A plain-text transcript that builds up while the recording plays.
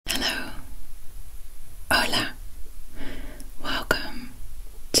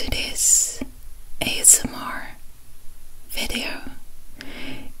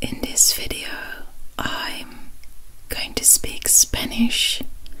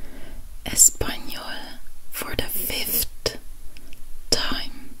Español for the 5th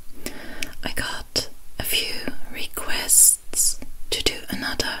time. I got a few requests to do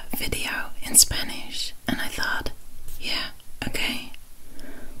another video in Spanish, and I thought, yeah, okay,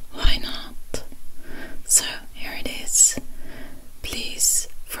 why not? So here it is. Please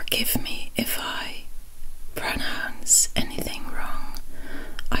forgive me if I pronounce anything wrong.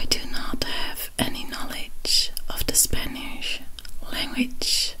 I do not have any knowledge of the Spanish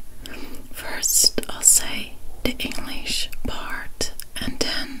language. First I'll say the English part, and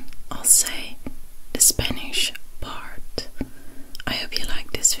then I'll say the Spanish part. I hope you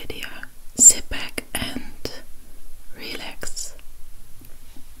like this video. Sit back and relax.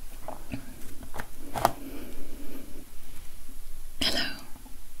 Hello.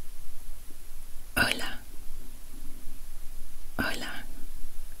 Hola. Hola.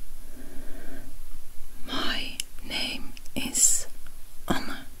 My name is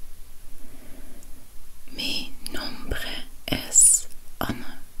Anna. Mi nombre es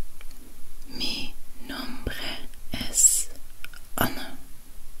Anna. Mi nombre es Anna.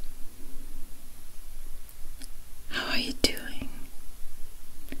 How are you doing?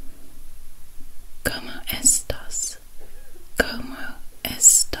 ¿Cómo estás? ¿Cómo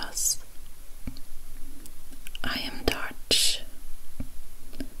estás? I am Dutch.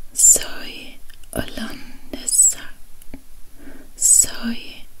 Soy holandesa.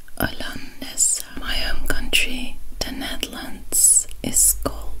 Soy holandesa. My home country, the Netherlands, is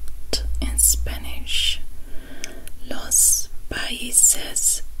called in Spanish Los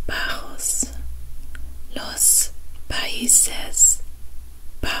Países Bajos. Los Países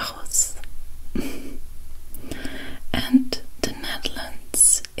Bajos. And the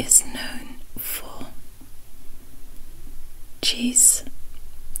Netherlands is known for cheese,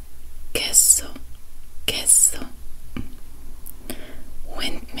 queso, queso,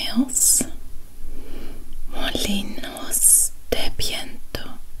 windmills, molinos de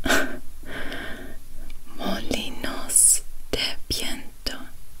viento, molinos de viento,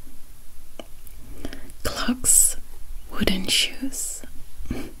 clocks, wooden shoes,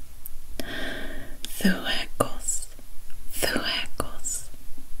 zuecos, zuecos,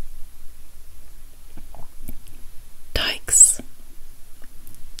 dikes,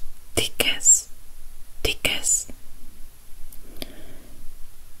 diques, diques,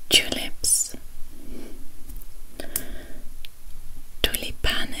 tulips,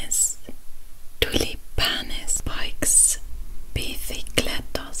 tulipanes, tulipanes, bikes,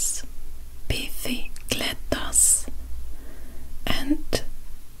 bicicletas, bicicletas, and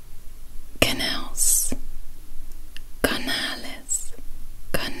canals, canales,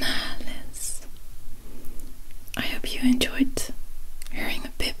 canales. I hope you enjoyed hearing a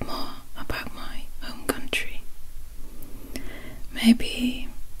bit more about my home country. Maybe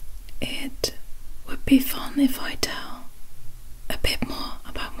it would be fun if I tell a bit more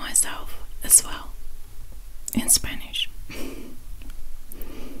about myself as well in Spanish.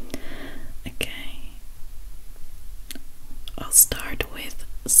 Okay, I'll start with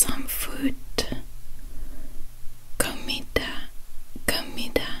some food. Comida,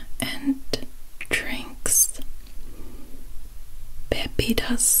 comida, and drinks.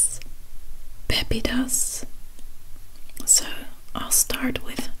 Bebidas, bebidas. So I'll start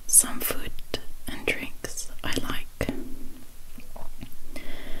with some food and drinks I like.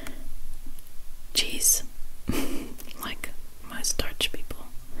 Cheese, like most Dutch people.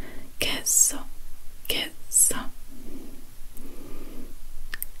 Queso, queso.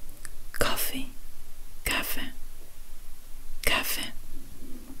 Coffee, cafe, cafe.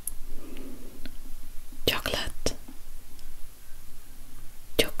 Chocolate,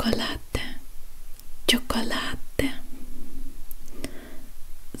 chocolate, chocolate.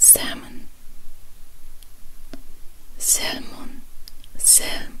 Salmon, salmon,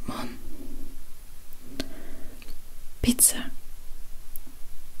 salmon. Pizza,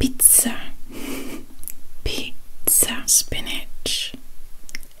 pizza, pizza. Spinach,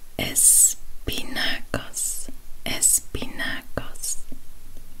 espinacas, espinacas.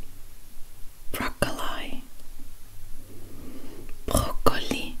 Broccoli,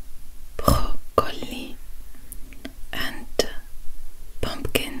 broccoli, broccoli, and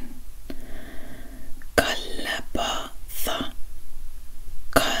pumpkin. Calabaza,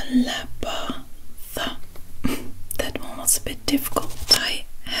 calabaza. That one was a bit difficult. I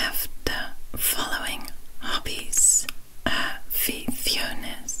have the following hobbies: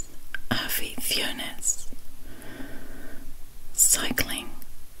 aficiones, aficiones, cycling,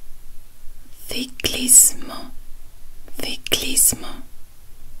 ciclismo, ciclismo,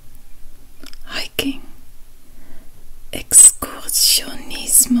 hiking,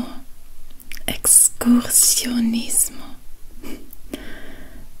 excursionismo, excursionismo,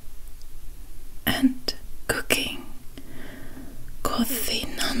 and cooking,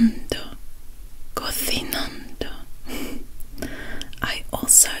 cocinando, cocinando. I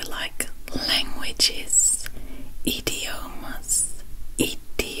also like languages, idiomas,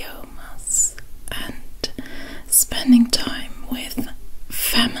 idiomas, and spending time with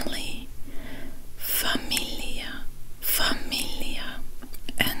family, familia, familia,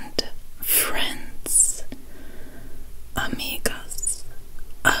 and friends, amigas,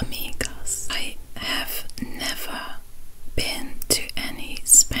 amigas. I have never been to any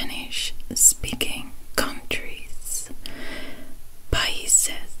Spanish speaking countries,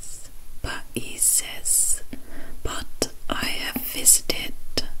 países, países, but I have visited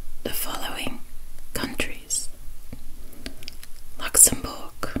the following countries: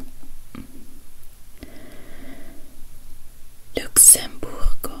 Luxembourg,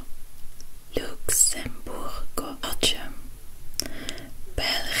 Luxemburgo, Luxemburgo, Belgium,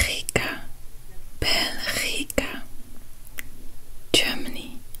 Belgica, Belgica,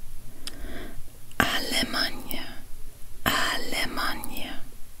 Germany, Alemania, Alemania,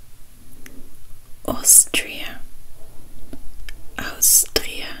 Austria,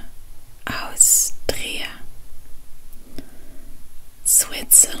 Austria, Austria,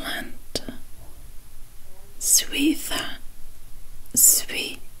 Switzerland, Suiza,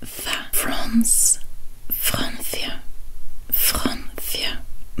 Suiza, France, Francia, Francia,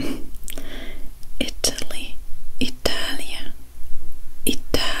 Italy, Italia,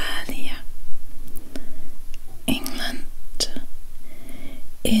 Italia, England,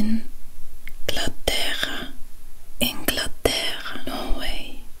 Inglaterra, Inglaterra,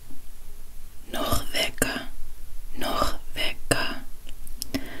 Norway, Norvega, Norvega,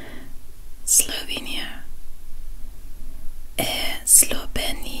 Slovenia,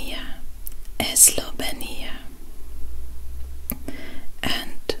 Slovenia, Slovenia,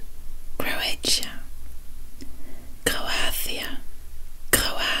 and Croatia, Croatia,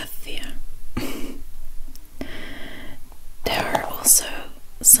 Croatia. There are also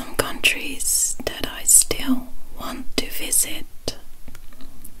some countries that I still want to visit: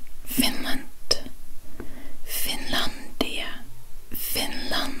 Finland, Finlandia,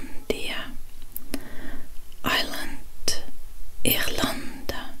 Finlandia, Ireland,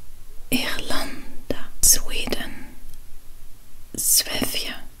 Irlanda, Irlanda, Sweden,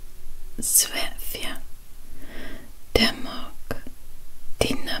 Sverige, Sverige, Denmark,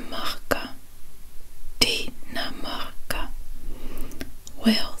 Dinamarca, Dinamarca,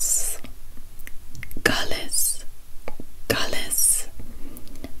 Wales, Gales, Gales,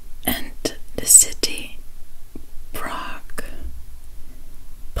 and the city Prague,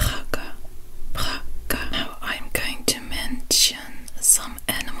 Praga, Praga. Now I'm going to mention some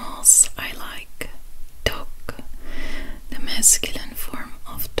animals I like. Dog. The masculine form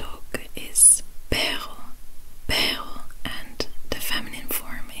of dog is perro, perro, and the feminine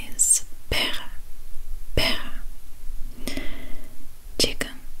form is pera, pera.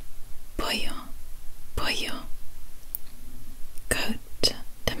 Chicken, pollo, pollo. Goat.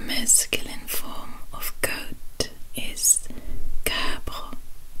 The masculine form of goat is cabro,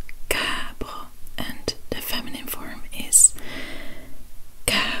 cabro, and the feminine form is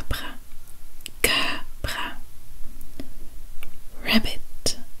cabra, cabra.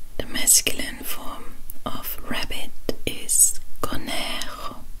 Rabbit. The masculine form of rabbit is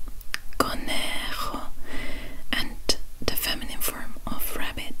conejo, conejo, and the feminine form of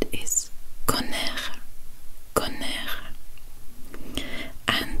rabbit is conera, conera.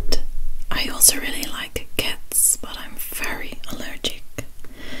 And I also really like cats, but I'm very allergic.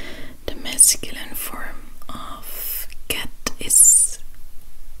 The masculine form of cat is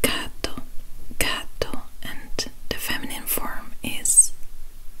gato, gato, and the feminine form is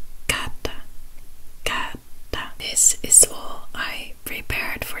gata, gata. This is all I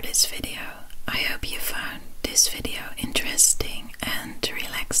prepared for this video. I hope you found this video interesting and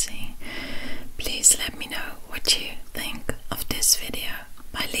relaxing. Please let me know what you think of this video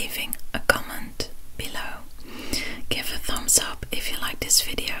by leaving a comment below. Give a thumbs up if you like this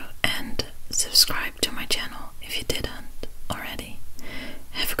video and subscribe to my channel if you didn't already.